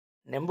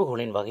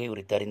நெம்புகோலின் வகை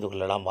குறித்து அறிந்து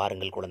கொள்ளலாம்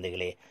வாருங்கள்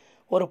குழந்தைகளே.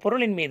 ஒரு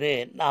பொருளின் மீது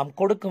நாம்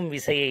கொடுக்கும்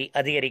விசையை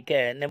அதிகரிக்க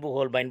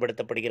நெம்புகோல்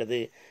பயன்படுத்தப்படுகிறது.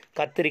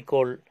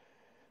 கத்தரிக்கோல்,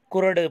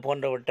 குறடு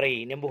போன்றவற்றை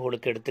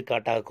நெம்புகோலுக்கு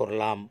எடுத்துக்காட்டாக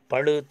கூறலாம்.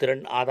 பளு,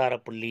 திறன்,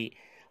 ஆதாரப்புள்ளி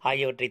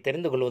ஆகியவற்றை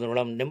தெரிந்து கொள்வதன்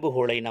மூலம்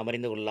நெம்புகோலை நாம்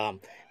அறிந்து கொள்ளலாம்.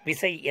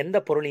 விசை எந்த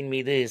பொருளின்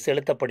மீது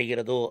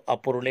செலுத்தப்படுகிறதோ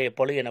அப்பொருளே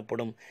பளு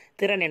எனப்படும்.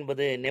 திறன்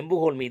என்பது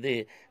நெம்புகோல் மீது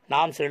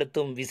நாம்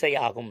செலுத்தும் விசை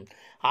ஆகும்.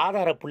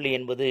 ஆதாரப்புள்ளி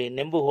என்பது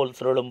நெம்புகோல்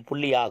சுழலும்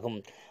புள்ளி ஆகும்.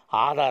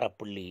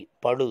 ஆதாரப்புள்ளி,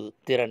 பளு,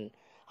 திறன்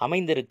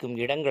அமைந்திருக்கும்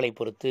இடங்களை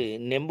பொறுத்து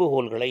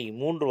நெம்புகோல்களை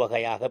 3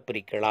 வகையாக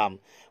பிரிக்கலாம்.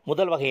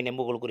 முதல் வகை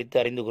நெம்புகோல் குறித்து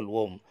அறிந்து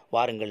கொள்வோம்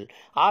வாருங்கள்.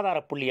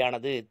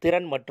 ஆதாரப்புள்ளியானது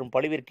திறன் மற்றும்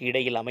பளுவிற்கு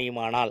இடையில்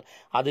அமையுமானால்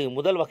அது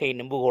முதல் வகை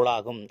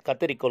நெம்புகோலாகும்.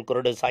 கத்தரிக்கோல்,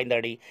 குறடு,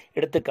 சாய்ந்தாடி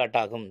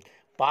எடுத்துக்காட்டாகும்.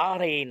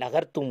 பாறையை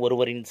நகர்த்தும்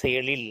ஒருவரின்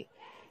செயலில்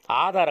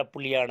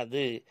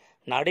ஆதாரப்புள்ளியானது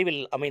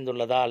நடுவில்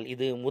அமைந்துள்ளதால்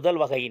இது முதல்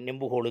வகை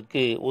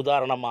நெம்புகோலுக்கு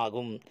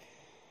உதாரணமாகும்.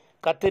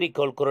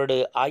 கத்தரிக்கோல், குறடு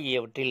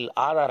ஆகியவற்றில்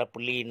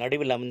ஆதாரப்புள்ளி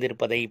நடுவில்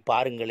அமைந்திருப்பதை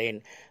பாருங்களேன்.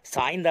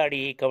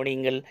 சாய்ந்தாடியை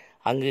கவனியுங்கள்,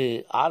 அங்கு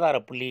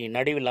ஆதாரப்புள்ளி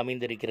நடுவில்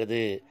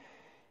அமைந்திருக்கிறது.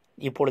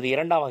 இப்பொழுது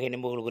இரண்டாம் வகை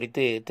நெம்புகோல்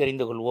குறித்து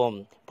தெரிந்து கொள்வோம்.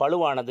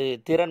 பளுவானது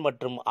திறன்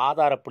மற்றும்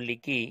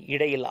ஆதாரப்புள்ளிக்கு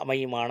இடையில்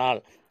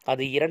அமையுமானால்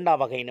அது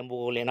இரண்டாம் வகை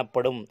நெம்புகோல்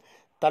எனப்படும்.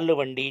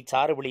 தள்ளுவண்டி,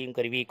 சாறுபிழியும்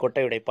கருவி,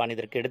 கொட்டை உடைப்பான்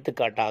இதற்கு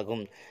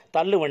எடுத்துக்காட்டாகும்.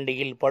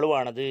 தள்ளுவண்டியில்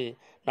பளுவானது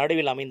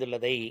நடுவில்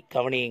அமைந்துள்ளதை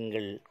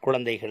கவனியுங்கள்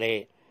குழந்தைகளே.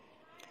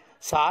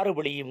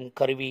 சாறுபிழியும்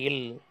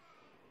கருவியில்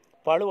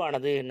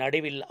பளுவானது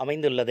நடுவில்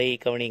அமைந்துள்ளதை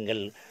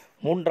கவனியுங்கள்.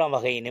 மூன்றாம்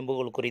வகை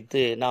நெம்புகோல்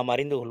குறித்து நாம்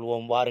அறிந்து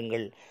கொள்வோம்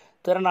வாருங்கள்.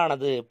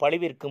 திறனானது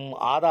பளுவிற்கும்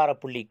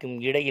ஆதாரப்புள்ளிக்கும்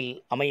இடையில்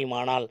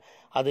அமையுமானால்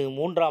அது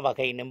மூன்றாம்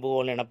வகை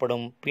நெம்புகோல்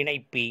எனப்படும்.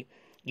 பிணைப்பி,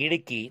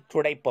 இடுக்கி,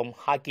 துடைப்பம்,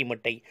 ஹாக்கி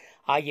மட்டை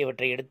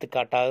ஆகியவற்றை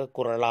எடுத்துக்காட்டாக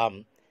கூறலாம்.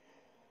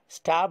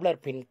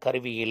 ஸ்டாப்லர் பின்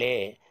கருவியிலே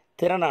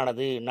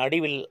திறனானது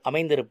நடுவில்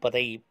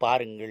அமைந்திருப்பதை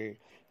பாருங்கள்.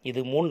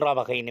 இது மூன்றாம்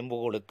வகை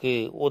நெம்புகோலுக்கு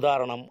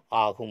உதாரணம்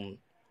ஆகும்.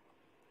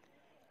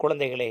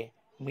 குழந்தைகளே,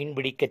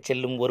 மீன்பிடிக்கச்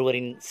செல்லும்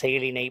ஒருவரின்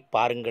செயலினை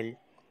பாருங்கள்.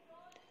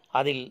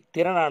 அதில்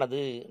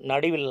திறனானது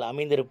நடுவில்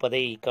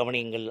அமைந்திருப்பதை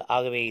கவனியுங்கள்.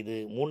 ஆகவே இது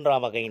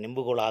மூன்றாம் வகை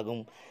நெம்புகோல்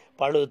ஆகும்.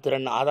 பளு,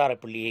 திறன்,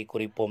 ஆதாரப்புள்ளியை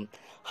குறிப்போம்.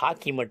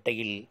 ஹாக்கி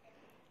மட்டையில்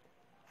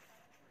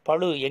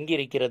பளு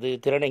எங்கிருக்கிறது,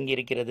 திறன்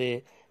எங்கிருக்கிறது?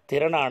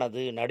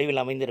 திறனானது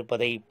நடுவில்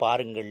அமைந்திருப்பதை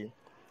பாருங்கள்.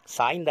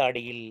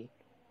 சாய்ந்தாடியில்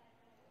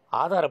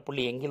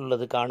ஆதாரப்புள்ளி எங்கில்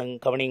உள்ளது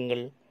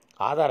கவனியுங்கள்.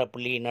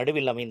 ஆதாரப்புள்ளி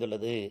நடுவில்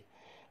அமைந்துள்ளது.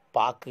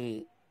 பாக்கு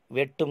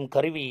வெட்டும்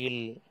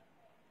கருவியில்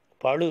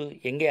பளு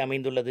எங்கே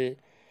அமைந்துள்ளது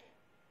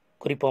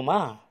குறிப்போமா?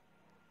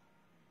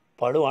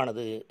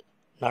 பளுவானது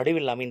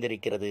நடுவில்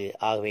அமைந்திருக்கிறது.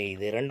 ஆகவே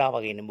இது இரண்டாம்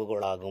வகை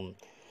நெம்புகோல் ஆகும்.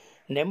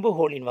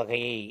 நெம்புகோலின்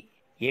வகையை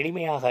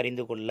எளிமையாக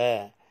அறிந்து கொள்ள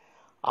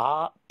ஆ,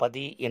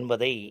 பதி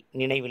என்பதை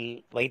நினைவில்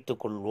வைத்து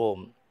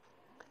கொள்வோம்.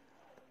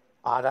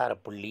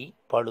 ஆதாரப்புள்ளி,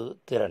 பளு,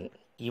 திறன்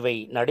இவை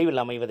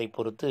நடுவில் அமைவதை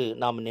பொறுத்து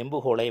நாம்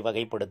நெம்புகோலை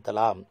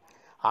வகைப்படுத்தலாம்.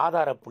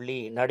 ஆதாரப்புள்ளி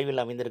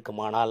நடுவில்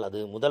அமைந்திருக்குமானால் அது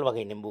முதல்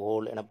வகை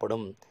நெம்புகோல்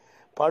எனப்படும்.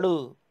 பளு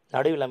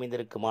நடுவில்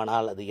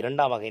அமைந்திருக்குமானால் அது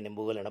இரண்டாம் வகை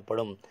நெம்புகோல்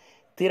எனப்படும்.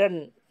 திறன்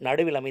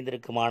நடுவில்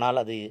அமைந்திருக்குமானால்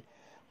அது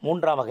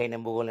மூன்றாம் வகை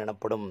நெம்புகோல்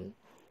எனப்படும்.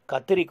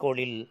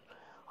 கத்தரிக்கோலில்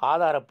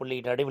ஆதாரப்புள்ளி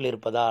நடுவில்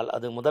இருப்பதால்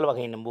அது முதல்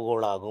வகை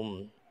நெம்புகோல் ஆகும்.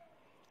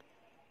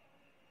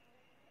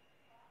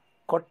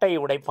 கொட்டை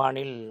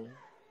உடைப்பானில்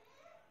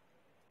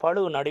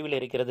பளு நடுவில்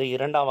இருக்கிறது,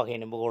 இரண்டாம் வகை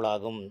நெம்புகோல்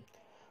ஆகும்.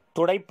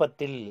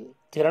 துடைப்பத்தில்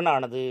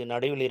திறனானது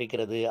நடுவில்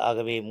இருக்கிறது.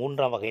 ஆகவே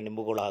மூன்றாம் வகை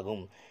நெம்புகோல்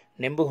ஆகும்.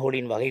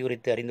 நெம்புகோலின் வகை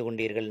குறித்து அறிந்து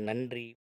கொண்டீர்கள். நன்றி.